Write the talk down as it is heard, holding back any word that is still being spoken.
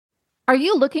Are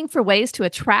you looking for ways to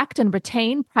attract and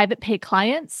retain private pay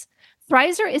clients?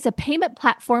 Thrizer is a payment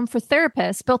platform for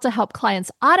therapists built to help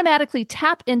clients automatically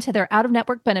tap into their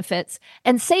out-of-network benefits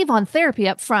and save on therapy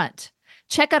up front.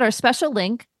 Check out our special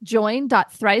link,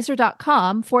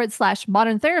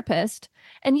 join.thrizer.com/modern therapist,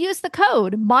 and use the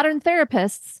code Modern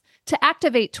Therapists to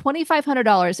activate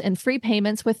 $2,500 in free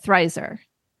payments with Thrizer.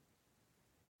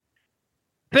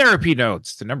 Therapy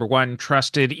Notes, the #1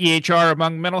 trusted EHR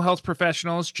among mental health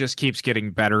professionals, just keeps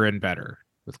getting better and better.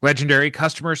 With legendary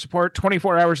customer support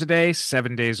 24 hours a day,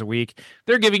 7 days a week,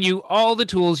 they're giving you all the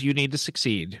tools you need to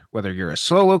succeed, whether you're a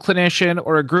solo clinician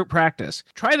or a group practice.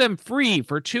 Try them free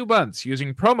for 2 months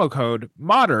using promo code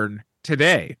MODERN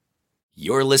today.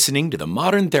 You're listening to the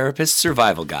Modern Therapist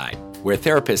Survival Guide, where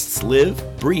therapists live,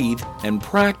 breathe, and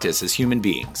practice as human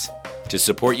beings. To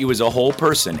support you as a whole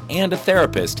person and a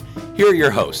therapist, here are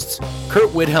your hosts, Kurt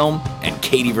Widhelm and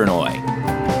Katie Vernoy.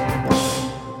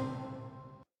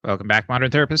 Welcome back,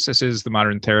 Modern Therapists. This is the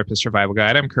Modern Therapist Survival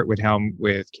Guide. I'm Kurt Widhelm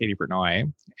with Katie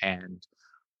Vernoy, and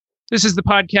this is the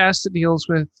podcast that deals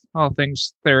with all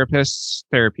things therapists,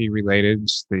 therapy-related,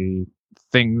 the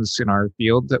things in our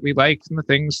field that we like and the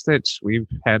things that we've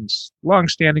had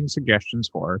long-standing suggestions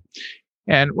for.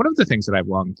 And one of the things that I've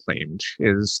long claimed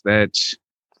is that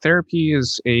therapy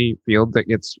is a field that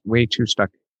gets way too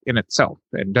stuck in itself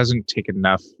and doesn't take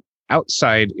enough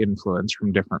outside influence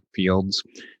from different fields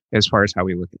as far as how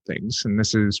we look at things. And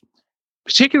this is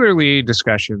particularly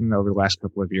discussion over the last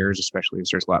couple of years, especially as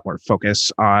there's a lot more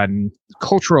focus on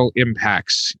cultural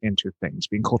impacts into things,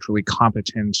 being culturally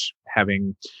competent,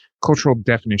 having cultural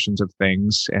definitions of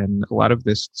things. And a lot of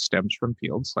this stems from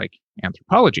fields like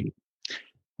anthropology.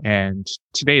 And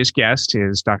today's guest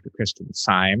is Dr. Kristen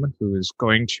Syme, who is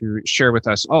going to share with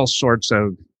us all sorts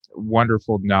of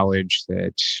wonderful knowledge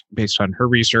that, based on her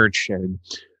research, and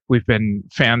we've been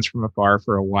fans from afar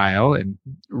for a while, and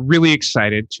really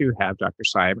excited to have Dr.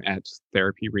 Syme at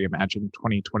Therapy Reimagined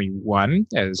 2021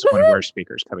 as one of our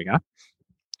speakers coming up.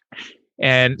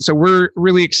 And so we're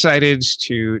really excited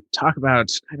to talk about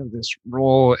kind of this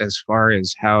role as far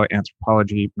as how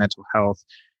anthropology, mental health,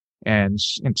 and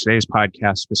in today's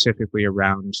podcast specifically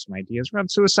around some ideas around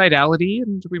suicidality,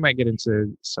 and we might get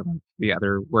into some of the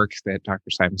other work that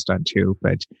Dr. Syme's done too.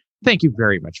 But thank you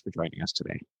very much for joining us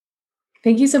today.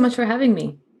 Thank you so much for having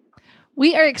me.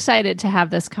 We are excited to have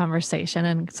this conversation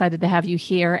and excited to have you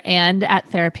here and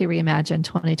at Therapy Reimagined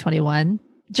 2021.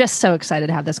 Just so excited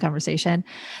to have this conversation.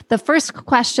 The first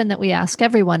question that we ask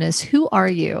everyone is, who are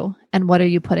you and what are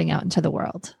you putting out into the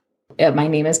world? My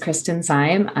name is Kristen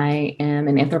Syme. I am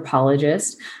an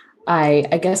anthropologist.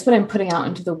 I guess what I'm putting out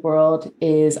into the world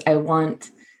is I want,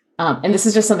 and this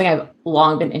is just something I've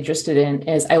long been interested in,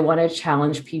 is I want to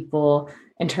challenge people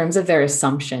in terms of their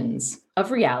assumptions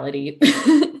of reality.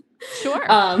 Sure.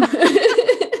 And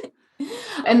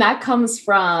that comes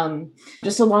from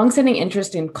just a longstanding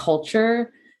interest in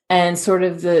culture and sort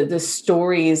of the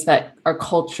stories that our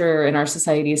culture and our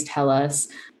societies tell us.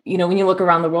 You know, when you look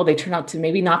around the world, they turn out to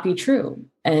maybe not be true.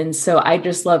 And so I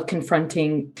just love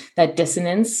confronting that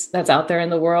dissonance that's out there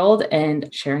in the world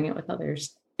and sharing it with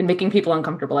others and making people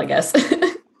uncomfortable, I guess.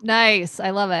 Nice. I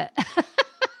love it.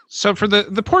 So for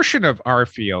the portion of our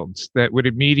field that would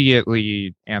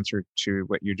immediately answer to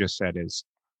what you just said is,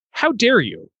 how dare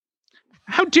you?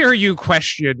 How dare you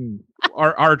question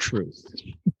our truth?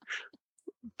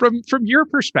 From your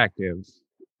perspective,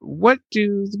 what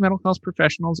do the mental health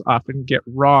professionals often get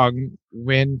wrong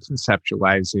when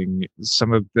conceptualizing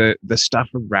some of the stuff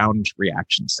around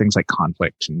reactions, things like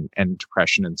conflict and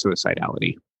depression and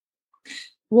suicidality?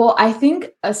 Well, I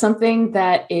think something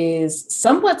that is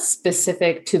somewhat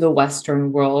specific to the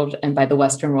Western world, and by the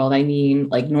Western world, I mean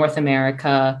like North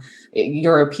America,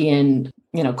 European,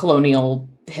 colonial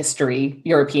history,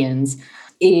 Europeans,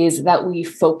 is that we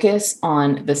focus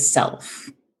on the self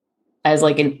as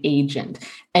like an agent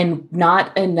and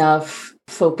not enough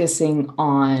focusing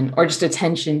on or just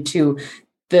attention to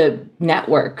the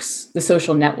networks, the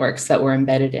social networks that we're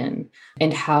embedded in,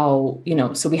 and how,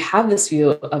 so we have this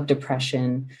view of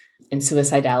depression and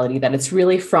suicidality that it's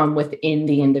really from within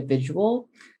the individual,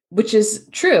 which is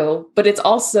true, but it's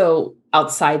also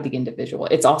outside the individual.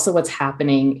 It's also what's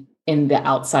happening in the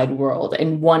outside world.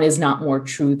 And one is not more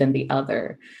true than the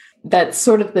other. That's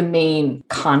sort of the main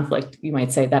conflict, you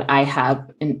might say, that I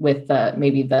have with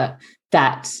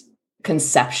that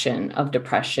conception of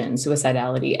depression,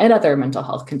 suicidality, and other mental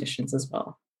health conditions as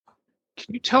well.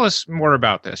 Can you tell us more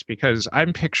about this? Because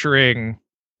I'm picturing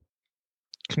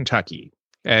Kentucky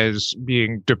as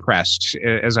being depressed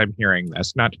as I'm hearing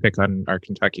this, not to pick on our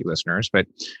Kentucky listeners, but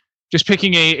just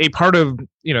picking a part of,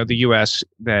 the U.S.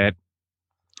 that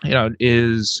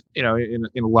is, in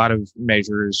a lot of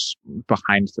measures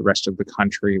behind the rest of the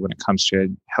country when it comes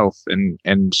to health and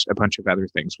a bunch of other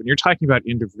things. When you're talking about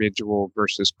individual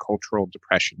versus cultural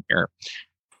depression here,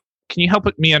 can you help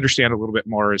me understand a little bit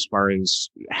more as far as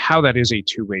how that is a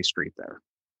two-way street there?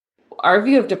 Our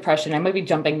view of depression, I might be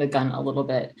jumping the gun a little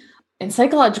bit, and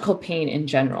psychological pain in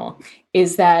general,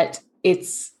 is that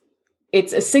it's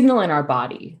a signal in our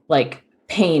body. Like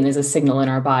pain is a signal in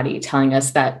our body telling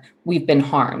us that we've been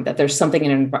harmed, that there's something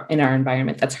in our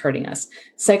environment that's hurting us.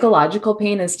 Psychological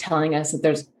pain is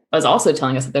also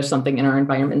telling us that there's something in our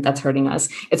environment that's hurting us.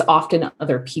 It's often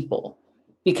other people,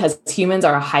 because humans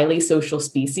are a highly social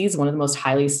species, the most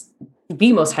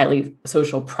highly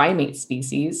social primate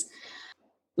species.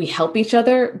 We help each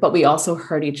other, but we also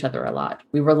hurt each other a lot.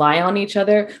 We rely on each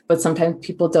other, but sometimes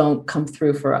people don't come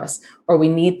through for us, or we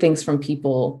need things from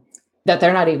people that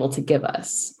they're not able to give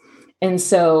us. And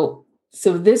so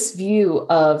this view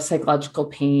of psychological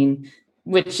pain,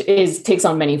 which takes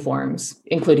on many forms,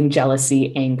 including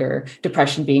jealousy, anger,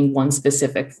 depression being one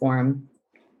specific form,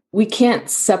 we can't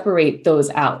separate those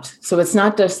out. So it's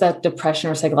not just that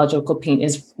depression or psychological pain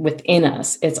is within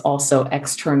us, it's also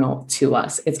external to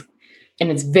us. It's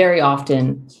very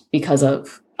often because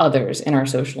of others in our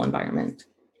social environment.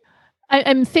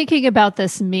 I'm thinking about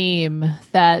this meme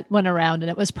that went around, and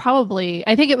it was probably,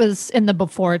 I think it was in the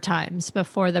before times,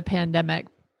 before the pandemic.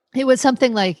 It was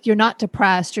something like, you're not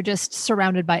depressed, you're just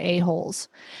surrounded by a-holes.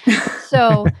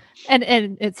 So,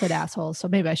 and it said assholes, so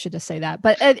maybe I should just say that.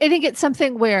 But I think it's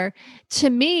something where, to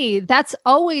me, that's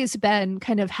always been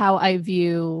kind of how I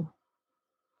view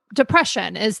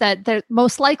depression, is that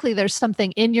most likely there's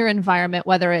something in your environment,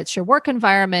 whether it's your work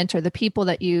environment or the people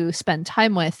that you spend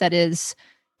time with, that is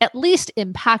at least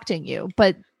impacting you.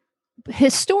 But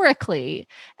historically,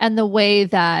 and the way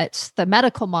that the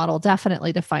medical model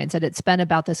definitely defines it, it's been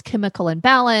about this chemical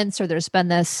imbalance, or there's been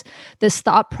this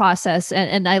thought process.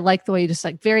 And I like the way you just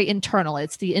very internal.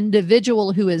 It's the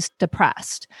individual who is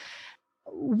depressed.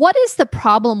 What is the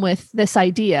problem with this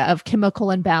idea of chemical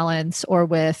imbalance, or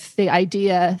with the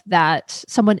idea that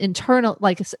someone internal,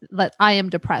 that I am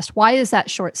depressed? Why is that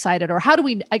short-sighted? Or how do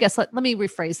we, I guess, let me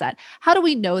rephrase that. How do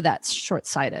we know that's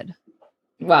short-sighted?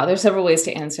 Wow, there's several ways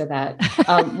to answer that.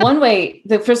 One way,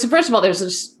 first of all, there's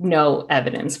just no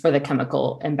evidence for the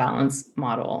chemical imbalance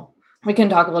model. We can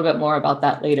talk a little bit more about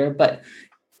that later, but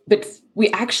we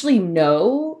actually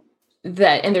know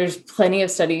that, and there's plenty of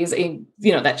studies,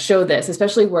 that show this,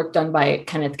 especially work done by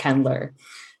Kenneth Kendler.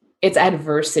 It's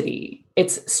adversity,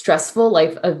 it's stressful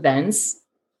life events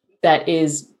that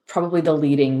is probably the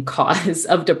leading cause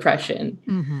of depression.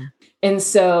 Mm-hmm. And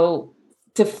so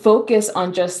to focus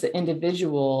on just the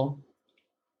individual,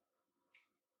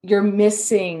 you're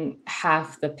missing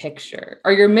half the picture,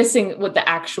 or you're missing what the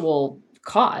actual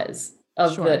cause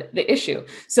of the issue.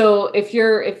 So if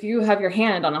you have your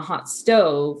hand on a hot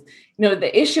stove,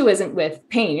 the issue isn't with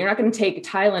pain. You're not going to take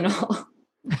Tylenol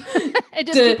and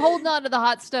just keep holding on to the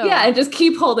hot stove. Yeah, and just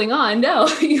keep holding on. No,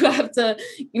 you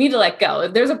need to let go.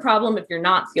 There's a problem if you're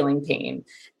not feeling pain.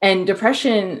 And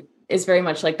depression is very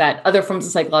much like that. Other forms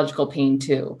of psychological pain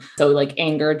too. So like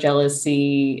anger,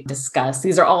 jealousy, disgust,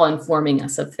 these are all informing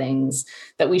us of things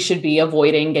that we should be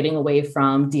avoiding, getting away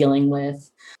from, dealing with.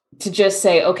 To just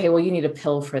say, okay, well, you need a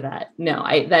pill for that. No,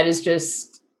 that is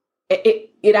just,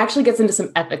 it actually gets into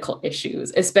some ethical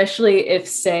issues, especially if,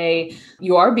 say,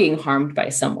 you are being harmed by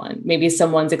someone. Maybe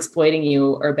someone's exploiting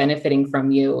you or benefiting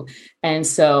from you. And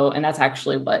that's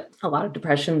actually what a lot of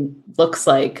depression looks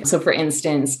like. So for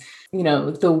instance,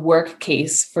 the work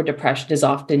case for depression is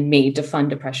often made to fund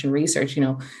depression research.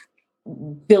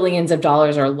 Billions of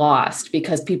dollars are lost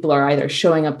because people are either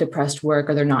showing up depressed work,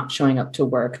 or they're not showing up to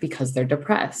work because they're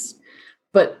depressed.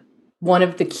 But one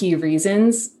of the key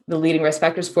reasons, the leading risk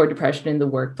factors for depression in the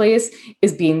workplace,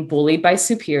 is being bullied by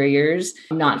superiors,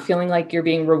 not feeling like you're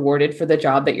being rewarded for the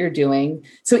job that you're doing.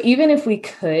 So even if we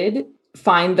could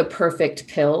find the perfect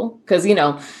pill, because,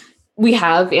 we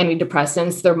have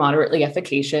antidepressants, they're moderately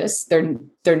efficacious. They're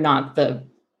not but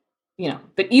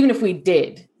even if we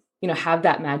did, have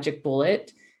that magic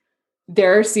bullet,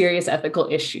 there are serious ethical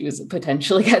issues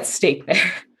potentially at stake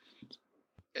there.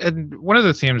 And one of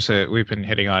the themes that we've been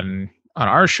hitting on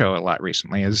our show a lot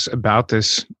recently is about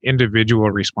this individual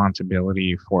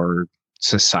responsibility for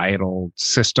societal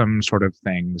system sort of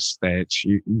things that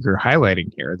you're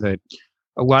highlighting here, that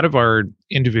a lot of our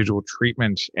individual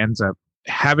treatment ends up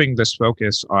having this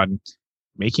focus on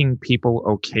making people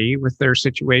okay with their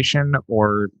situation,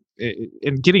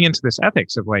 and getting into this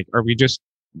ethics of are we just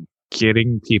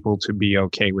getting people to be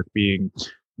okay with being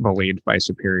bullied by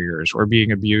superiors, or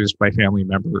being abused by family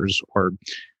members, or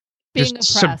Being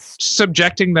oppressed.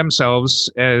 Subjecting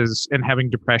themselves and having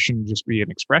depression just be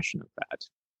an expression of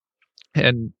that.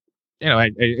 And,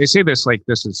 I say this like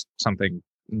this is something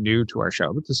new to our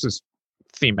show, but this is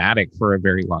thematic for a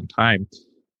very long time.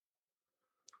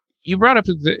 You brought up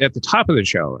at the top of the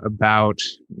show about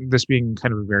this being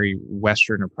kind of a very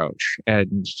Western approach.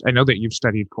 And I know that you've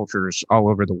studied cultures all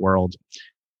over the world.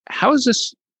 How is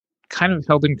this kind of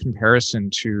held in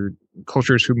comparison to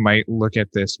cultures who might look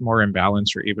at this more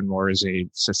imbalanced or even more as a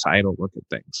societal look at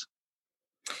things?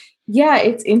 Yeah,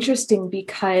 it's interesting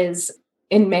because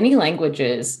in many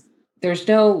languages,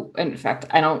 in fact,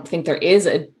 I don't think there is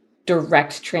a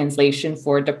direct translation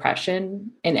for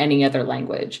depression in any other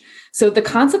language. So the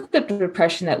concept of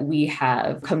depression that we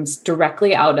have comes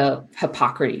directly out of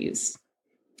Hippocrates.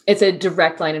 It's a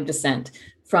direct line of descent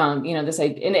from, this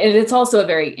idea, and it's also a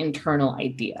very internal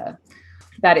idea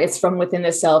that it's from within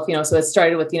the self, so it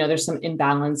started with, there's some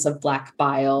imbalance of black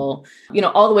bile,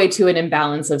 all the way to an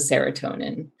imbalance of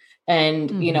serotonin.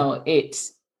 And,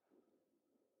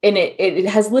 it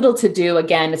has little to do,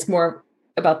 again, it's more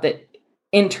about the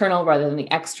internal rather than the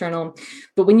external.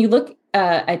 But when you look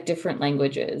at different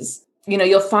languages,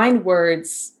 you'll find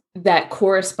words that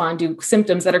correspond to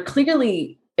symptoms that are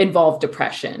clearly involve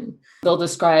depression. They'll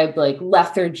describe like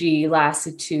lethargy,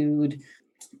 lassitude,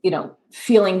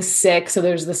 feeling sick. So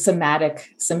there's the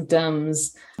somatic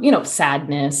symptoms,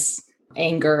 sadness,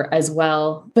 anger as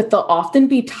well, but they'll often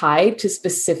be tied to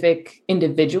specific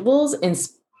individuals in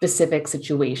specific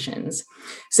situations.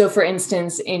 So for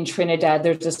instance, in Trinidad,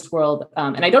 there's this word,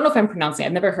 and I don't know if I'm pronouncing it,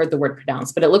 I've never heard the word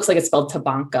pronounced, but it looks like it's spelled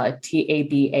tabanka,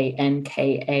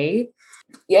 Tabanka.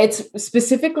 Yeah, it's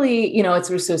specifically, it's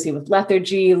associated with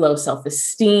lethargy, low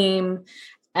self-esteem,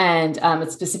 and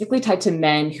it's specifically tied to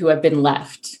men who have been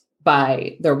left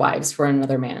by their wives for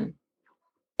another man.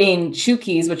 In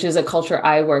Chukis, which is a culture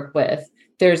I work with,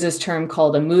 there's this term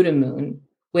called a mudamoon,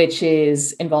 which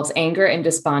involves anger and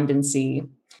despondency,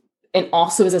 and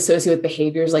also is associated with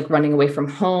behaviors like running away from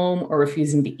home or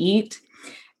refusing to eat.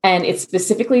 And it's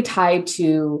specifically tied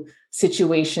to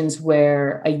situations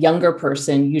where a younger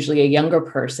person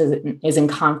is in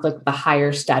conflict with a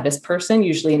higher status person,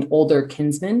 usually an older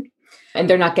kinsman, and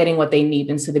they're not getting what they need.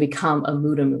 And so they become a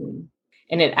mudamoon.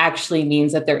 And it actually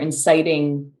means that they're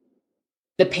inciting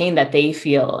the pain that they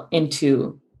feel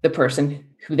into the person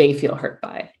who they feel hurt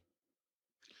by.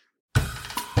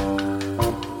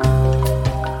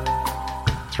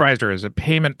 Thrizer is a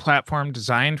payment platform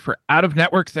designed for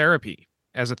out-of-network therapy.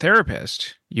 As a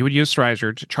therapist, you would use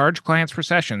Thrizer to charge clients for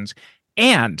sessions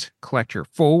and collect your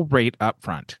full rate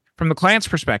upfront. From the client's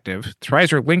perspective,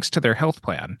 Thrizer links to their health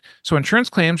plan, so insurance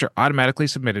claims are automatically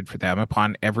submitted for them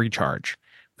upon every charge.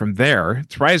 From there,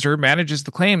 Thrizer manages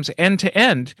the claims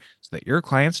end-to-end so that your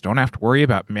clients don't have to worry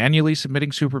about manually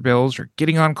submitting super bills or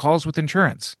getting on calls with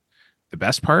insurance. The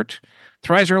best part?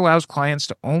 Thrizer allows clients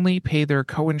to only pay their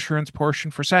co-insurance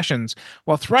portion for sessions,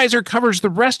 while Thrizer covers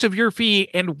the rest of your fee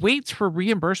and waits for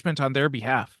reimbursement on their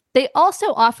behalf. They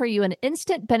also offer you an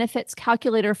instant benefits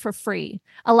calculator for free,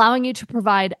 allowing you to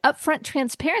provide upfront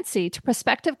transparency to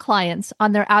prospective clients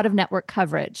on their out-of-network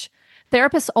coverage.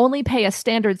 Therapists only pay a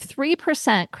standard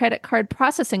 3% credit card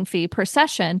processing fee per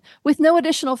session with no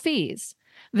additional fees.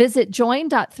 Visit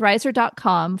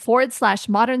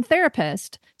join.thrizer.com/modern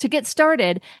therapist to get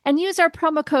started and use our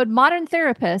promo code Modern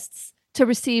Therapists to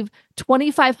receive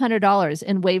 $2,500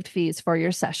 in waived fees for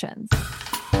your sessions.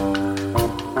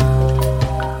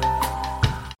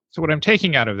 So what I'm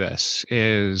taking out of this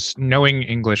is knowing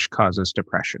English causes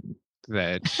depression.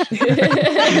 That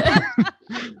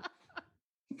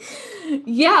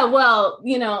Yeah, well,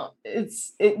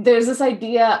 there's this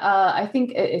idea, I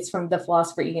think it's from the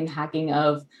philosopher Ian Hacking,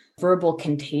 of verbal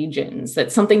contagions, that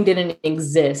something didn't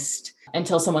exist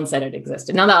until someone said it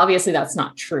existed. Now, obviously, that's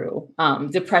not true.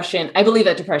 Depression, I believe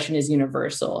that depression is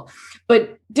universal,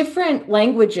 but different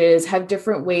languages have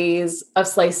different ways of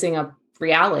slicing up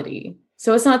reality.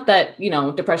 So it's not that,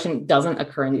 depression doesn't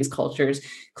occur in these cultures.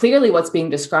 Clearly, what's being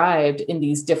described in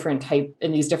these different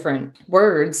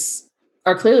words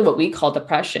are clearly what we call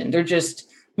depression. They're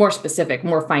just more specific,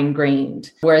 more fine-grained.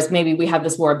 Whereas maybe we have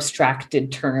this more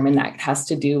abstracted term, and that has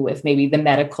to do with maybe the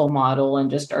medical model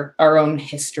and just our own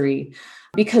history.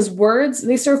 Because words,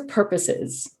 they serve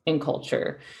purposes in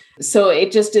culture. So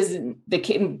it just isn't the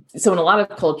case. So in a lot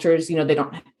of cultures, they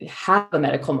don't have a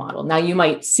medical model. Now you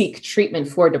might seek treatment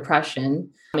for depression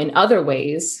in other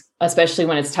ways, especially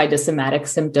when it's tied to somatic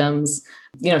symptoms.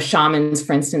 Shamans,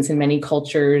 for instance, in many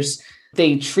cultures,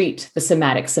 they treat the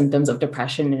somatic symptoms of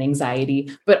depression and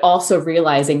anxiety, but also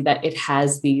realizing that it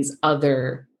has these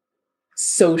other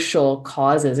social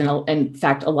causes. And in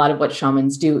fact, a lot of what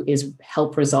shamans do is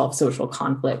help resolve social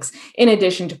conflicts, in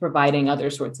addition to providing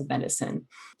other sorts of medicine.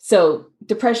 So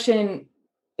depression,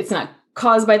 it's not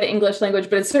caused by the English language,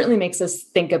 but it certainly makes us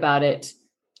think about it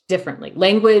differently.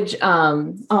 Language,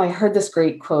 I heard this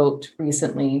great quote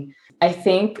recently. I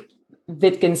think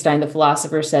Wittgenstein, the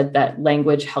philosopher, said that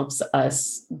language helps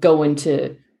us go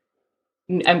into,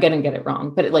 I'm going to get it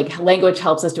wrong, but language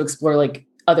helps us to explore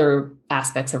other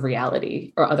aspects of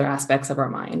reality or other aspects of our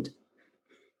mind.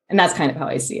 And that's kind of how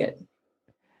I see it.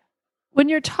 When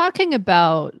you're talking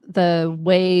about the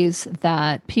ways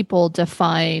that people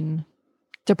define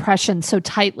depression so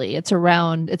tightly, it's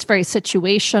very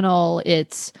situational.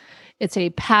 It's a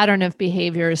pattern of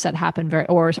behaviors that happen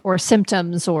or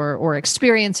symptoms or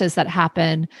experiences that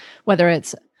happen, whether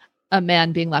it's a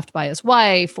man being left by his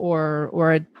wife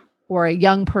or a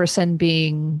young person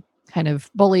being kind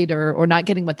of bullied or not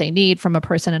getting what they need from a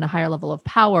person in a higher level of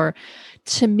power.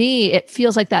 To me, it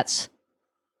feels like that's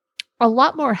a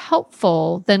lot more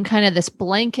helpful than kind of this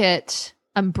blanket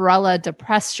umbrella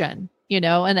depression,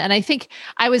 and I think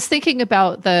I was thinking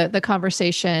about the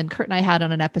conversation Kurt and I had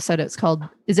on an episode. It's called,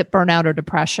 is it burnout or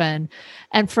depression?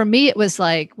 And for me, it was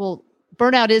like, well,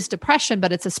 burnout is depression,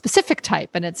 but it's a specific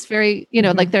type. And it's very,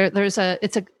 like it's a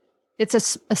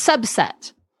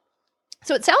subset.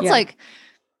 So it sounds like,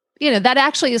 that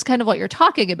actually is kind of what you're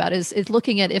talking about is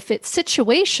looking at if it's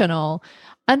situational,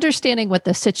 understanding what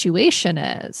the situation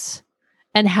is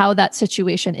and how that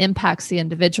situation impacts the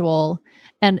individual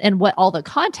and what all the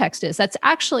context is. That's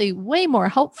actually way more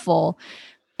helpful.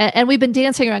 And we've been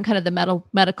dancing around kind of the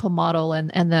medical model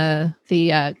and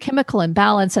the chemical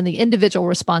imbalance and the individual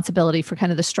responsibility for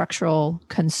kind of the structural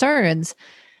concerns.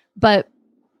 But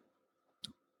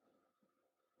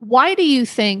why do you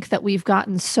think that we've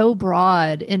gotten so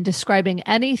broad in describing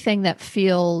anything that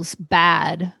feels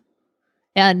bad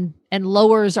and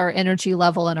lowers our energy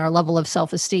level and our level of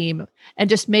self-esteem and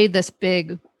just made this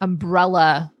big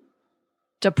umbrella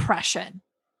depression?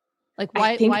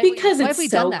 Why? I think because it's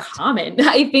so common.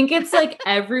 I think it's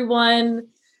everyone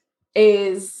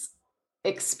is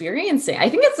experiencing. I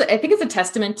think it's a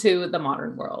testament to the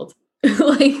modern world.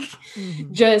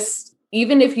 Just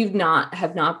even if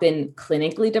have not been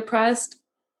clinically depressed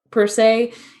per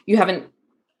se, you haven't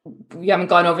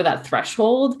gone over that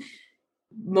threshold.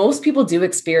 Most people do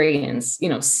experience,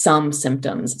 some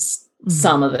symptoms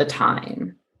some of the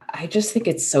time. I just think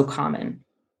it's so common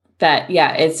that,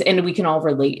 and we can all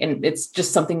relate, and it's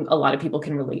just something a lot of people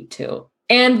can relate to.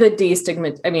 And the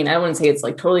I wouldn't say it's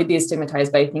totally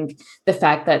destigmatized, but I think the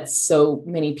fact that so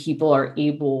many people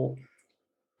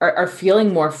are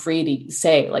feeling more free to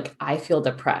say, I feel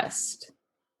depressed.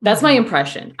 That's my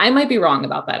impression. I might be wrong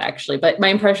about that actually, but my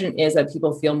impression is that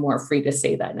people feel more free to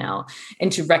say that now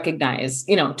and to recognize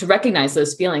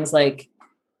those feelings.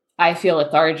 I feel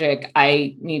lethargic.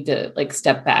 I need to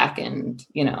step back and,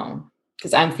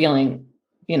 because I'm feeling,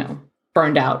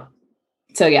 burned out.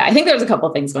 So yeah, I think there's a couple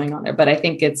of things going on there, but I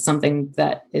think it's something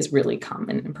that is really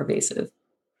common and pervasive.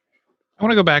 I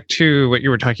want to go back to what you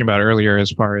were talking about earlier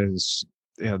as far as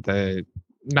the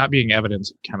not being evidence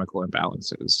of chemical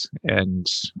imbalances and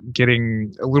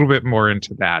getting a little bit more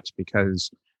into that,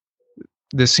 because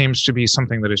this seems to be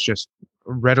something that is just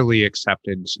readily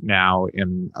accepted now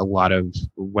in a lot of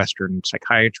Western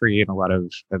psychiatry and a lot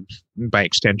of by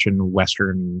extension,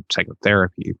 Western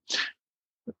psychotherapy.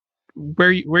 Where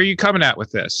are you coming at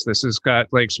with this? This has got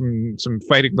some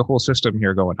fighting the whole system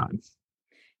here going on.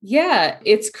 Yeah,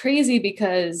 it's crazy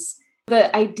because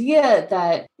the idea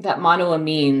that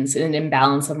monoamines and an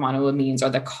imbalance of monoamines are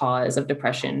the cause of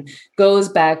depression goes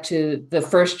back to the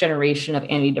first generation of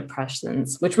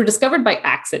antidepressants, which were discovered by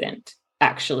accident,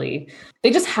 actually.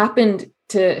 They just happened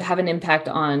to have an impact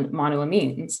on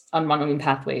monoamine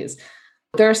pathways.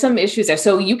 There are some issues there.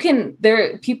 So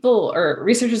people or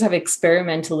researchers have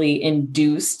experimentally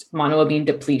induced monoamine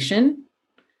depletion,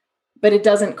 but it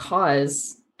doesn't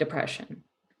cause depression.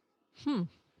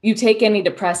 You take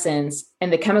antidepressants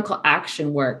and the chemical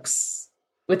action works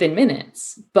within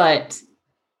minutes, but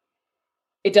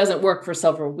it doesn't work for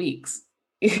several weeks.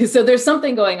 So there's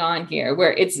something going on here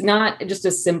where it's not just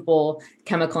a simple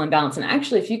chemical imbalance. And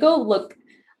actually, if you go look,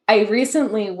 I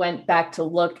recently went back to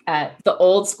look at the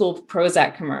old school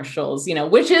Prozac commercials,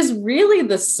 which is really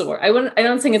the source. I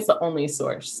don't think it's the only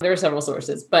source. There are several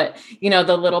sources, but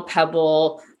the little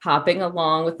pebble hopping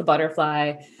along with the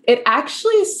butterfly. It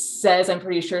actually says, I'm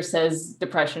pretty sure says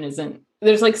depression isn't,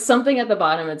 there's something at the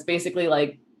bottom. It's basically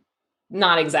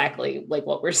not exactly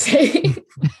what we're saying.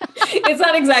 It's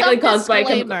not exactly caused by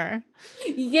disclaimer.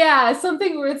 Yeah,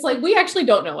 something where it's we actually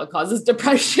don't know what causes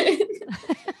depression.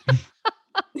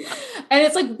 And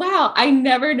it's like, wow, I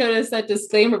never noticed that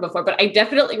disclaimer before, but I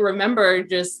definitely remember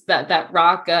just that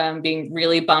rock being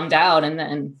really bummed out and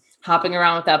then hopping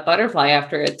around with that butterfly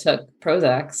after it took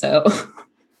Prozac. So,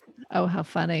 oh, how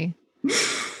funny.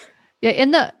 Yeah,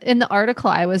 in the article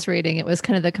I was reading, it was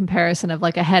kind of the comparison of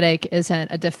like a headache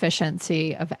isn't a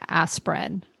deficiency of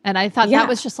aspirin. And I thought that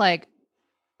was just like,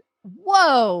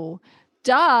 whoa,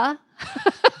 duh.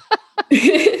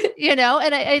 And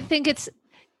I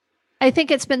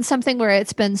think it's been something where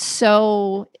it's been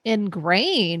so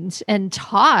ingrained and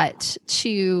taught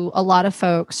to a lot of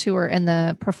folks who are in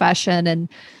the profession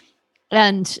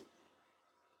and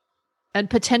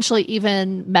potentially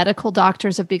even medical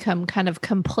doctors have become kind of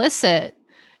complicit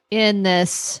in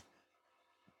this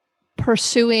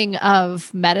pursuing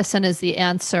of medicine as the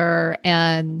answer.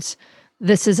 And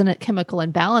this isn't a chemical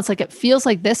imbalance. Like it feels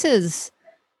like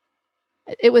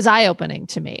it was eye-opening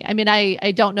to me. I mean,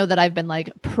 I don't know that I've been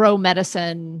like pro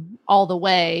medicine all the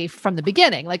way from the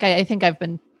beginning. Like I think I've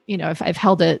been, I've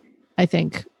held it, I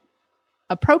think,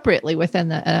 appropriately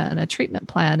within a treatment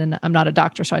plan. And I'm not a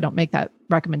doctor, so I don't make that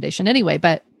recommendation anyway.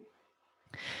 But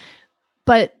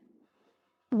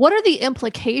what are the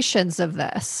implications of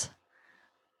this?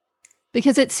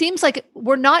 Because it seems like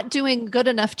we're not doing good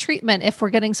enough treatment if we're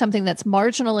getting something that's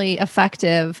marginally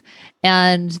effective,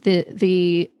 and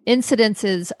the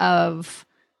incidences of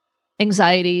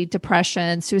anxiety,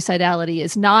 depression, suicidality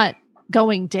is not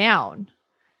going down.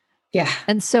 Yeah.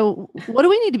 And so what do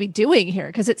we need to be doing here?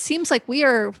 Because it seems like we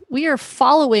are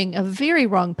following a very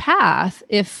wrong path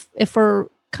if we're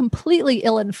completely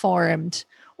ill-informed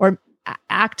or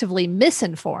actively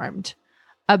misinformed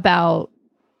about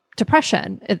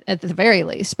depression at the very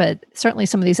least, but certainly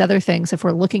some of these other things if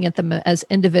we're looking at them as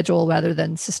individual rather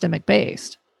than systemic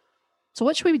based. So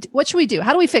what should we do?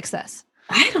 How do we fix this?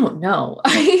 I don't know.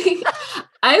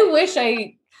 I wish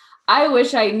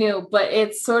I knew, but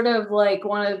it's sort of like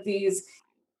one of these,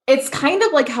 it's kind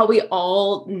of like how we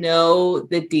all know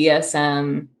the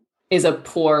DSM is a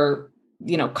poor,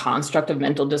 construct of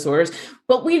mental disorders,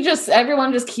 but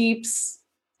everyone just keeps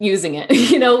using it.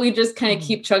 We just kind of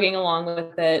keep chugging along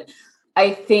with it.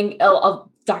 I think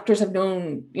doctors have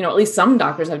known, at least some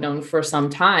doctors have known for some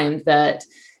time that,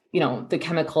 the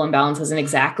chemical imbalance isn't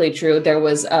exactly true. There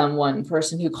was one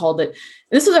person who called it,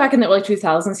 this was back in the early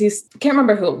 2000s. I can't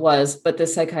remember who it was, but the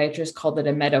psychiatrist called it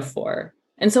a metaphor.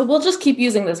 And so we'll just keep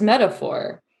using this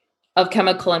metaphor of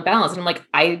chemical imbalance. And I'm like,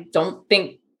 I don't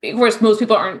think, of course, most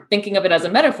people aren't thinking of it as a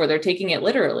metaphor. They're taking it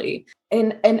literally.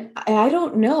 And I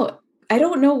don't know. I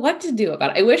don't know what to do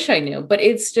about it. I wish I knew, but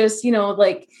it's just,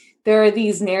 like there are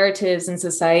these narratives in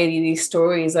society, these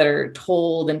stories that are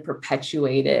told and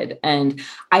perpetuated. And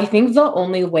I think the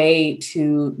only way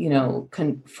to,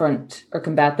 confront or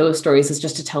combat those stories is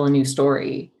just to tell a new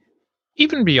story.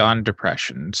 Even beyond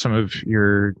depression, some of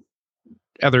your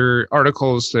other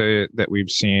articles that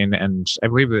we've seen, and I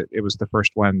believe that it was the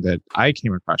first one that I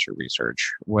came across your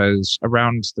research, was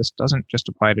around this doesn't just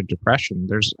apply to depression.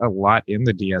 There's a lot in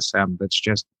the DSM that's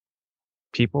just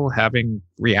people having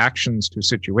reactions to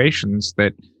situations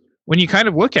that when you kind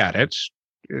of look at it,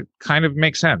 it kind of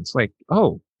makes sense. Like,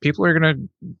 oh, people are going to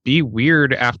be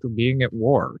weird after being at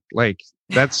war. Like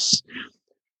that's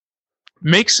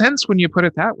makes sense when you put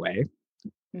it that way.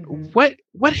 Mm-hmm.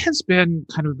 What has been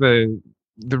kind of the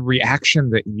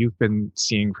reaction that you've been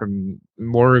seeing from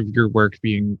more of your work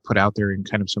being put out there in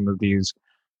kind of some of these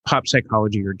pop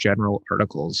psychology or general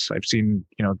articles? I've seen,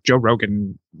 Joe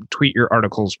Rogan tweet your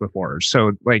articles before.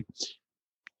 So like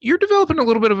you're developing a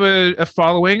little bit of a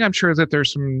following. I'm sure that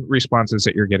there's some responses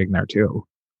that you're getting there too.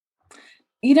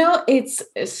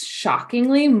 It's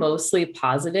shockingly mostly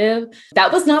positive.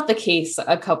 That was not the case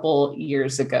a couple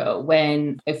years ago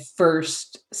when I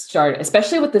first started,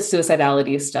 especially with the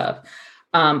suicidality stuff.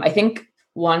 I think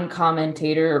one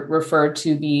commentator referred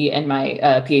to me and my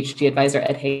PhD advisor,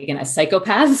 Ed Hagen, as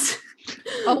psychopaths.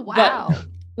 Oh, wow.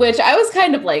 Which I was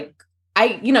kind of like,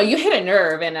 you hit a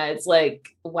nerve and it's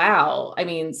like, wow. I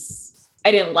mean,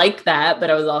 I didn't like that,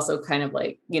 but I was also kind of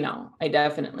like, I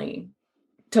definitely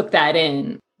took that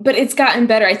in. But it's gotten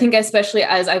better. I think especially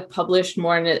as I've published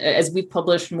more and as we've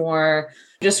published more,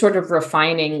 just sort of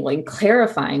refining, like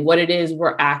clarifying what it is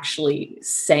we're actually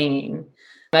saying.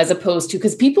 As opposed to,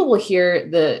 because people will hear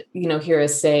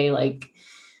us say like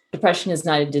depression is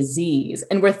not a disease.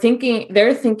 And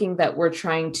they're thinking that we're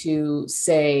trying to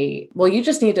say, well, you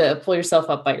just need to pull yourself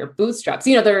up by your bootstraps.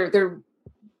 They're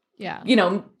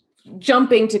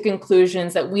jumping to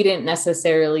conclusions that we didn't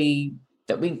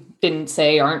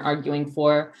say, aren't arguing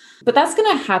for. But that's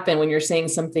going to happen when you're saying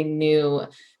something new,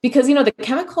 because, the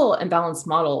chemical imbalance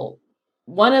model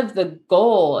one of the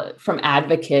goal from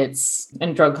advocates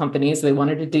and drug companies, they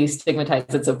wanted to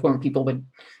destigmatize it so more people would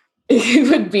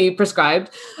would be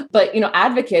prescribed. But,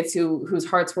 advocates whose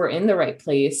hearts were in the right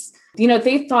place,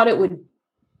 they thought it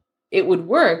would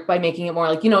work by making it more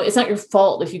like, it's not your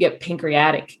fault if you get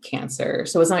pancreatic cancer.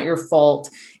 So it's not your fault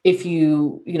if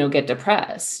you get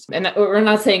depressed. And we're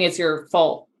not saying it's your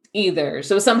fault either.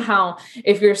 So somehow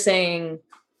if you're saying,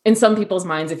 in some people's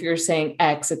minds, if you're saying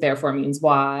X, it therefore means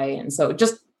Y. And so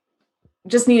just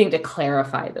needing to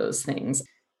clarify those things.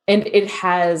 And it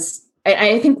has,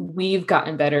 I think we've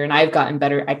gotten better, and I've gotten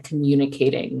better at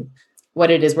communicating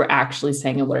what it is we're actually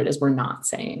saying and what it is we're not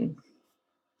saying.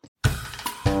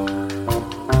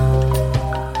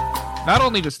 Not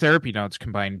only does Therapy Notes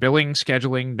combine billing,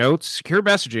 scheduling, notes, secure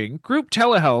messaging, group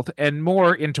telehealth, and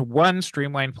more into one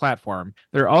streamlined platform,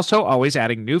 they're also always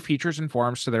adding new features and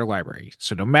forms to their library.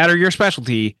 So no matter your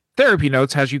specialty, Therapy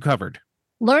Notes has you covered.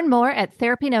 Learn more at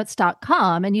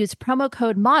therapynotes.com and use promo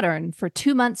code MODERN for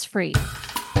 2 months free.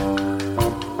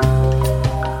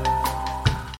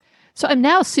 So I'm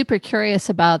now super curious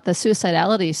about the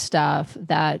suicidality stuff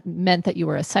that meant that you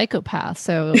were a psychopath.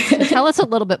 So tell us a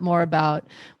little bit more about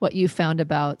what you found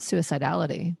about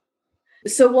suicidality.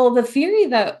 So, well, the theory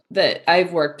that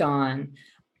I've worked on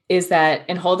is that,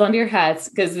 and hold on to your hats,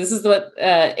 because this is what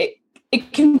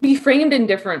it can be framed in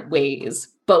different ways.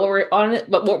 But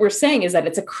what we're saying is that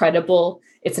it's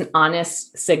it's an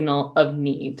honest signal of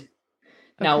need.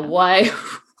 Okay.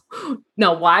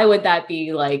 Now, why would that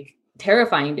be like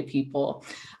terrifying to people?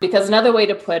 Because another way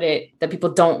to put it that people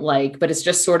don't like, but it's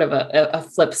just sort of a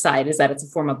flip side, is that it's a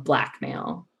form of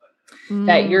blackmail.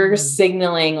 That you're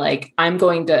signaling like, I'm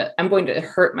going to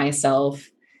hurt myself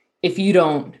if you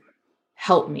don't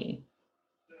help me,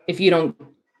 if you don't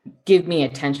give me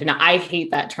attention. Now, I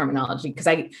hate that terminology because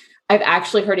I've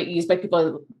actually heard it used by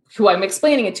people who I'm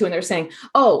explaining it to, and they're saying,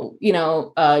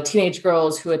 teenage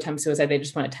girls who attempt suicide, they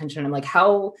just want attention. And I'm like,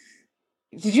 how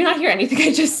did you not hear anything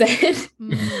I just said?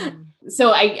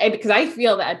 So because I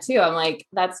feel that too. I'm like,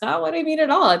 that's not what I mean at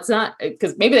all. It's not,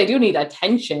 because maybe they do need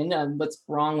attention. What's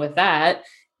wrong with that?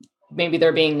 Maybe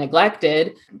they're being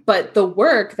neglected. But the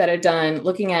work that I've done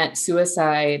looking at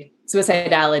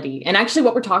suicidality, and actually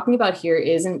what we're talking about here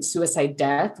isn't suicide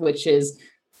death, which is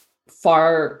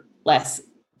far less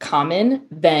common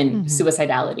than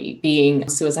suicidality, being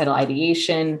suicidal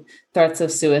ideation, threats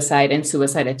of suicide, and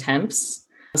suicide attempts.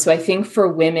 So I think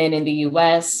for women in the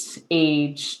US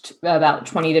aged about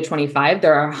 20 to 25,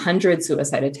 there are 100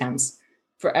 suicide attempts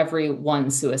for every one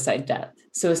suicide death.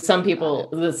 So some people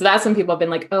have been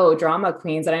like, oh, drama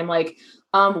queens. And I'm like,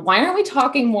 why aren't we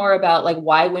talking more about like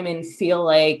why women feel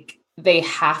like they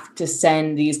have to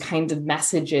send these kinds of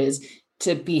messages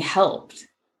to be helped,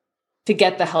 to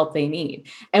get the help they need?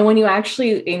 And when you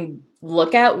actually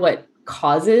look at what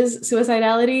causes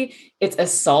suicidality, it's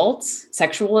assault,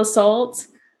 sexual assault.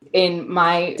 In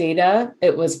my data,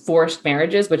 it was forced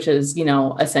marriages, which is,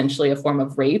 essentially a form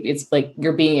of rape. It's like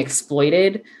you're being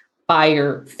exploited by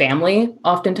your family.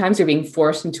 Oftentimes you're being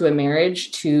forced into a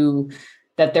marriage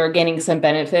that they're gaining some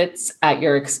benefits at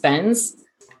your expense.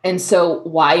 And so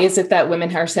why is it that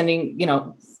women are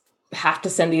have to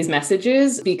send these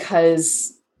messages?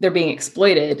 Because they're being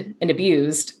exploited and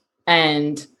abused.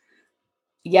 And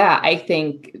yeah, I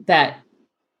think that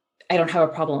I don't have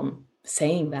a problem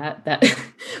saying that,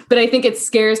 but I think it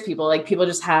scares people. Like people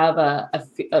just have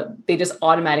they just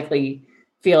automatically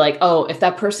feel like, oh, if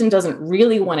that person doesn't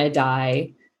really want to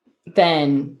die,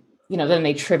 then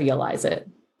they trivialize it.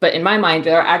 But in my mind,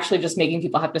 they're actually just making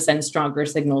people have to send stronger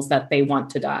signals that they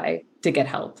want to die to get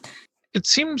help. It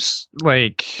seems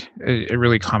like a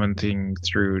really common thing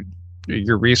through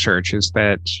your research is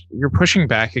that you're pushing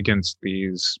back against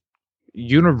these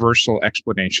universal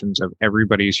explanations of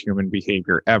everybody's human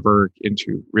behavior ever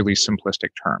into really simplistic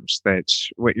terms. That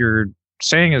what you're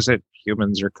saying is that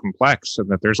humans are complex and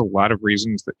that there's a lot of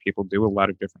reasons that people do a lot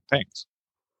of different things.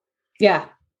 Yeah.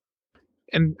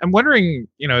 And I'm wondering,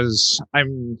 as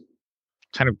I'm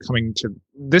kind of coming to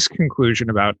this conclusion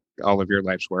about all of your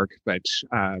life's work, but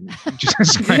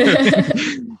just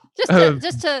to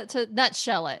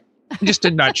nutshell it. Just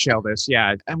to nutshell this,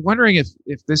 yeah. I'm wondering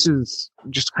if this is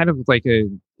just kind of like a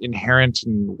inherent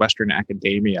in Western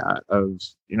academia of,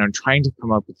 trying to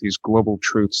come up with these global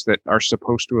truths that are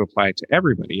supposed to apply to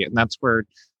everybody. And that's where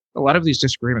a lot of these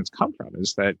disagreements come from,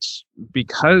 is that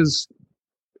because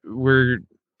we're,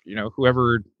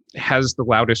 whoever has the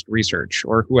loudest research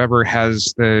or whoever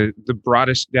has the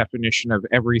broadest definition of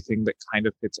everything that kind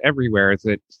of fits everywhere,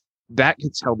 that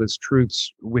gets held as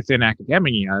truths within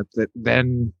academia that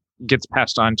then gets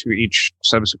passed on to each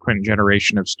subsequent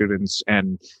generation of students.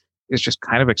 And is just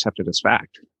kind of accepted as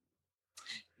fact.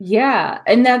 Yeah.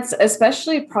 And that's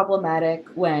especially problematic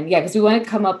when, because we want to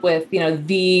come up with,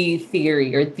 the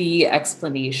theory or the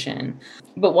explanation.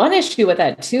 But one issue with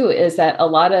that too is that a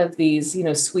lot of these,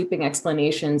 sweeping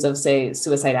explanations of, say,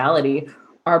 suicidality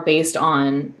are based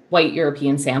on white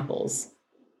European samples.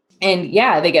 And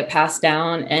they get passed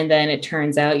down. And then it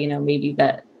turns out, maybe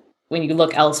that when you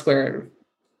look elsewhere,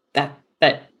 that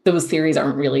those theories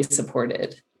aren't really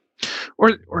supported.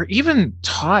 Or even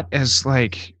taught as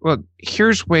like, well,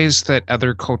 here's ways that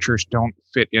other cultures don't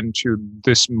fit into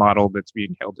this model that's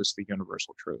being held as the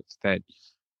universal truth. That,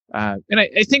 and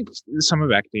I think some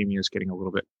of academia is getting a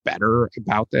little bit better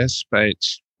about this, but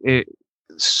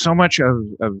so much of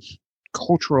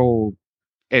cultural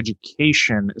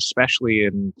education, especially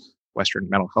in Western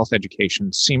mental health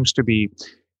education, seems to be,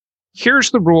 here's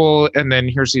the rule, and then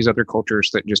here's these other cultures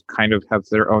that just kind of have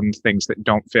their own things that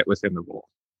don't fit within the rule.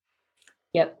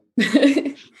 Yep.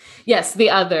 Yes, the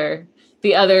other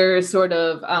sort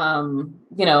of, the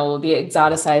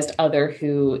exoticized other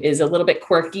who is a little bit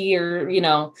quirky, or,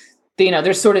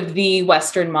 there's sort of the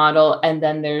Western model. And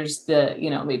then there's the,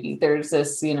 maybe there's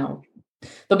this, they'll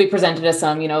be presented as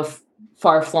some,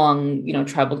 far-flung,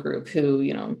 tribal group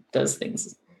who, does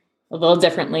things a little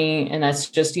differently. And that's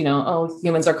just,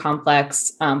 humans are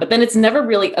complex. But then it's never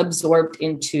really absorbed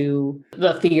into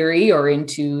the theory or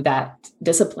into that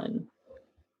discipline.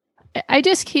 I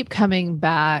just keep coming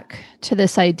back to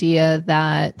this idea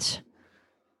that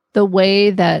the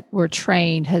way that we're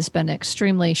trained has been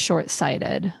extremely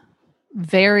short-sighted,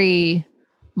 very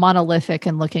monolithic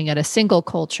in looking at a single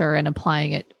culture and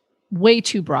applying it way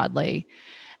too broadly.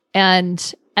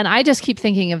 And I just keep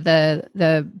thinking of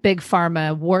the big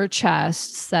pharma war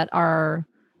chests that are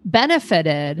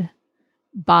benefited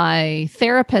by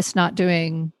therapists not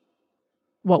doing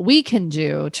what we can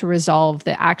do to resolve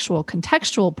the actual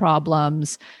contextual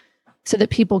problems, so that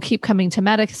people keep coming to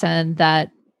medicine that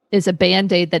is a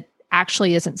Band-Aid that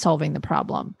actually isn't solving the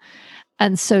problem.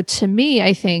 And so to me,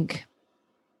 I think,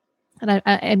 and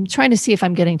I'm trying to see if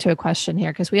I'm getting to a question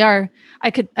here, because I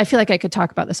feel like I could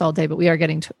talk about this all day, but we are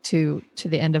getting to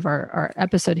the end of our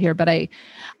episode here. But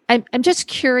I'm just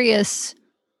curious,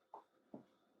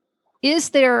 is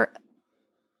there,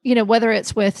 whether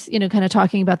it's with, kind of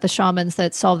talking about the shamans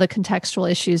that solve the contextual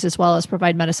issues as well as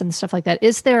provide medicine and stuff like that,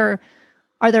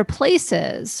 are there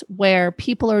places where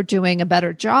people are doing a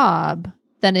better job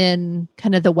than in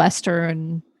kind of the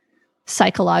Western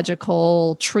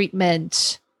psychological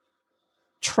treatment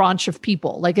tranche of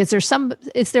people? Like, is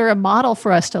there a model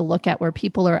for us to look at where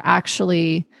people are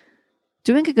actually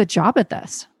doing a good job at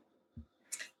this?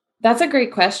 That's a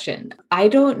great question. I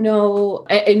don't know.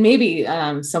 And maybe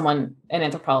an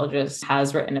anthropologist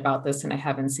has written about this and I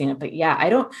haven't seen it, but I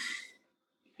don't,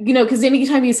 because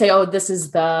anytime you say, oh, this is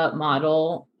the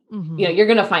model, you're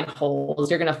going to find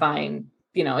holes. You're going to find,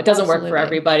 it doesn't Absolutely. work for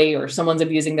everybody, or someone's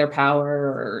abusing their power,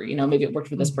 or, maybe it worked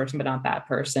for this person, but not that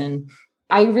person.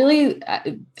 In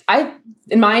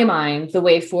my mind, the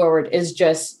way forward is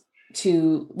just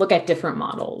to look at different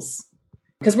models,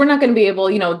 because we're not going to be able,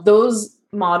 those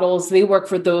models, they work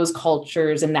for those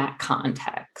cultures in that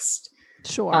context.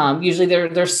 Sure. Usually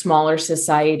they're smaller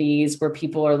societies where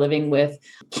people are living with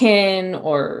kin,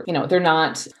 or, they're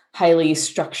not highly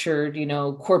structured,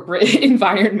 corporate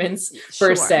environments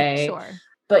per se. Sure.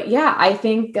 But I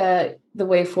think the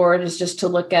way forward is just to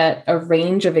look at a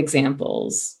range of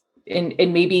examples and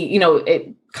maybe,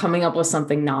 coming up with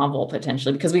something novel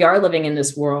potentially, because we are living in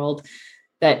this world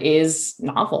that is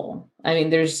novel. I mean,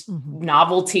 there's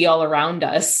novelty all around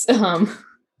us,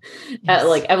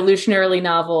 like evolutionarily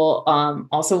novel,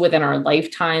 also within our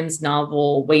lifetimes,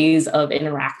 novel ways of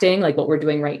interacting, like what we're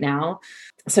doing right now.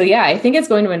 So I think it's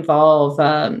going to involve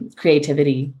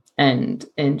creativity and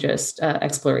just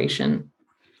exploration.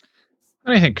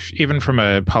 And I think even from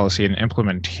a policy and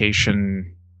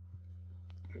implementation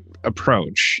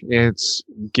approach, it's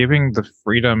giving the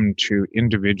freedom to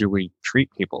individually treat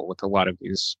people with a lot of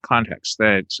these contexts,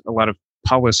 that a lot of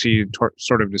policy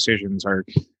sort of decisions are,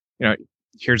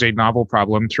 here's a novel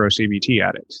problem, throw CBT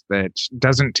at it, that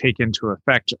doesn't take into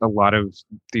effect a lot of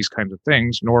these kinds of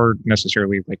things, nor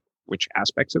necessarily like which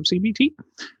aspects of CBT.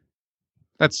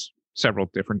 That's several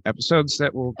different episodes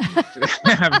that we'll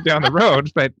have down the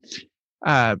road, but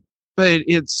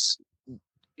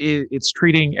it's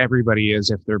treating everybody as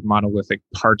if they're monolithic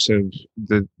parts of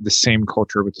the same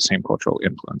culture with the same cultural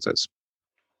influences.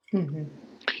 Mm-hmm.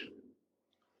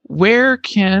 Where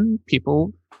can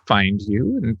people find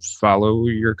you and follow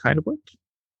your kind of work?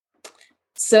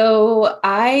 So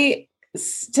I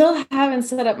still haven't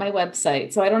set up my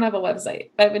website. So I don't have a website.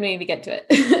 I've been meaning to get to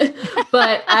it.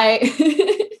 But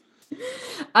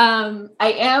I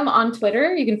am on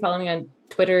Twitter. You can follow me on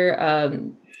Twitter. I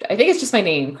think it's just my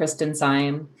name, Kristen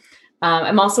Syme.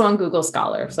 I'm also on Google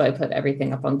Scholar, so I put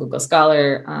everything up on Google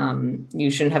Scholar.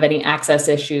 You shouldn't have any access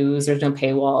issues. There's no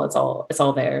paywall. It's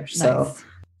all there. Nice. So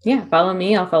yeah, follow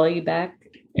me. I'll follow you back.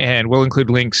 And we'll include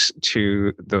links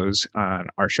to those on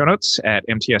our show notes at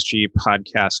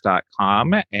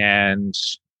mtsgpodcast.com, and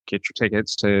get your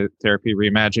tickets to Therapy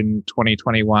Reimagine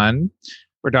 2021,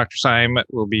 where Dr. Syme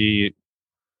will be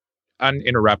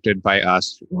uninterrupted by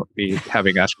us. We'll be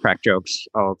having us crack jokes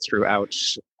all throughout.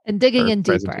 And digging in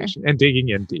deeper. And digging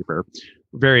in deeper.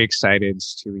 We're very excited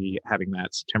to be having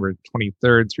that September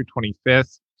 23rd through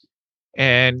 25th.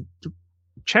 And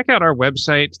check out our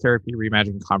website,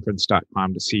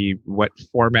 therapyreimagineconference.com, to see what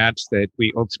formats that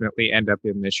we ultimately end up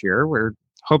in this year. We're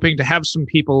hoping to have some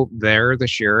people there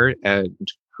this year, and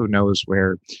who knows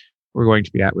where we're going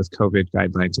to be at with COVID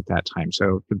guidelines at that time.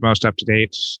 So for the most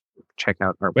up-to-date, check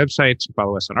out our website,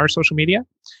 follow us on our social media.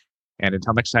 And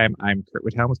until next time, I'm Kurt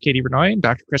Whithelm with Katie Bernoy and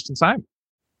Dr. Kristen Syme.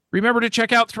 Remember to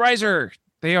check out Thrizer.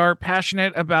 They are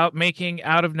passionate about making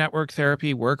out-of-network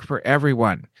therapy work for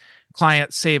everyone.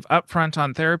 Clients save upfront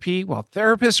on therapy while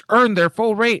therapists earn their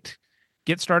full rate.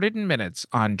 Get started in minutes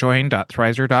on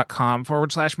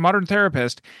join.thrizer.com/modern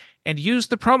therapist and use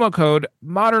the promo code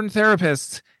Modern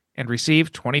Therapists and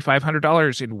receive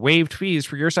 $2,500 in waived fees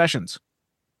for your sessions.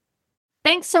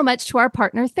 Thanks so much to our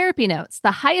partner, Therapy Notes,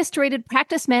 the highest rated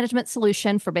practice management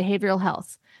solution for behavioral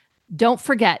health. Don't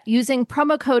forget, using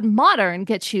promo code MODERN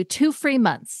gets you 2 free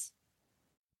months.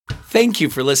 Thank you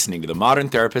for listening to the Modern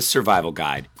Therapist Survival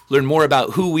Guide. Learn more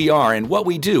about who we are and what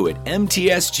we do at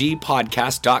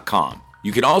mtsgpodcast.com.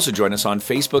 You can also join us on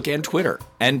Facebook and Twitter.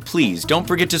 And please don't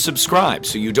forget to subscribe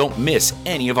so you don't miss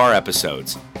any of our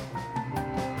episodes.